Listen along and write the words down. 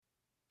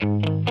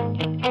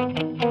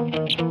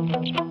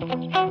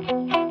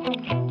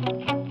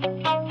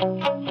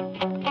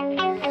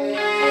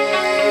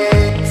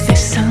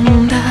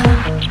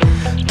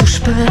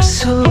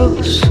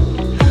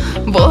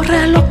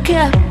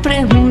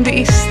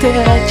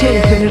de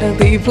ayer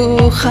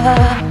dibuja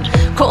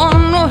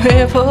con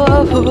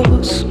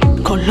nuevos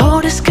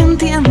colores que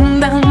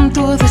entiendan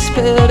tu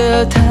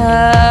despertar.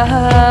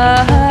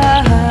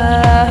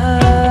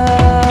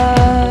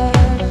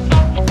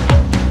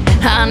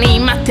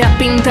 Anímate a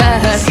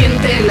pintar,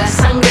 siente la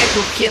sangre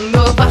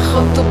rugiendo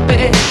bajo tu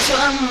pecho,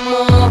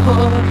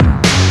 amor.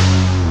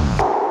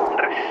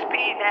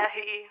 Respira y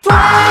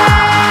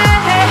vuela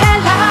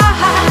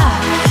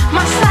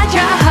más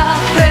allá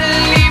del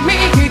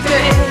límite.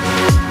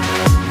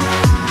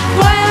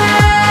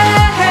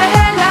 Vuela,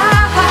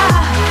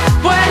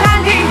 vuela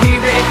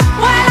libre,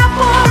 vuela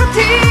por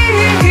ti.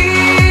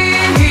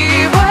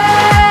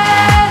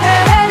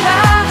 Vuela,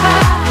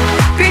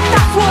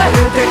 grita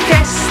fuerte que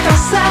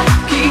estás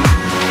aquí.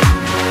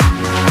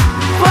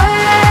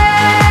 Vuela,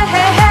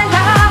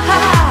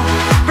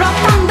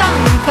 brotan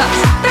danzas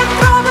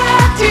dentro de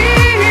ti.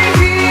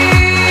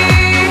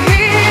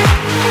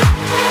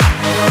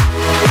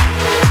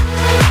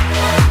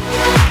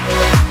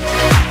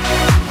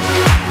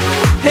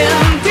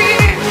 En ti.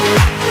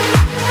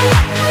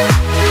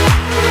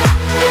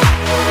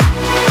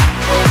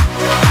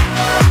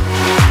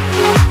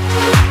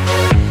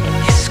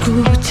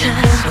 Escucha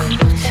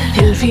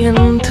el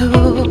viento,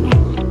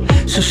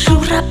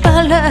 susurra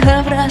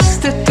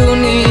palabras de tu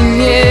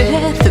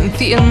niñez,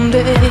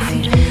 enciende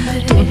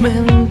tu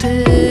mente,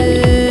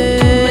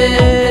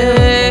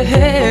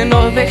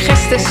 no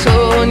dejes de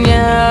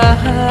soñar.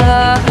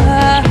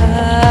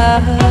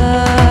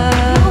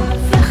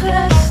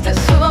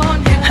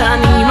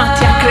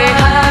 Anímate a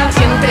crear,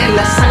 siente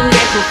la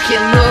sangre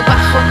rugiendo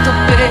bajo tu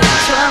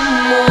pecho,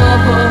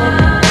 amor.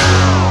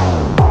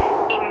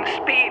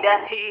 Inspira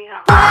y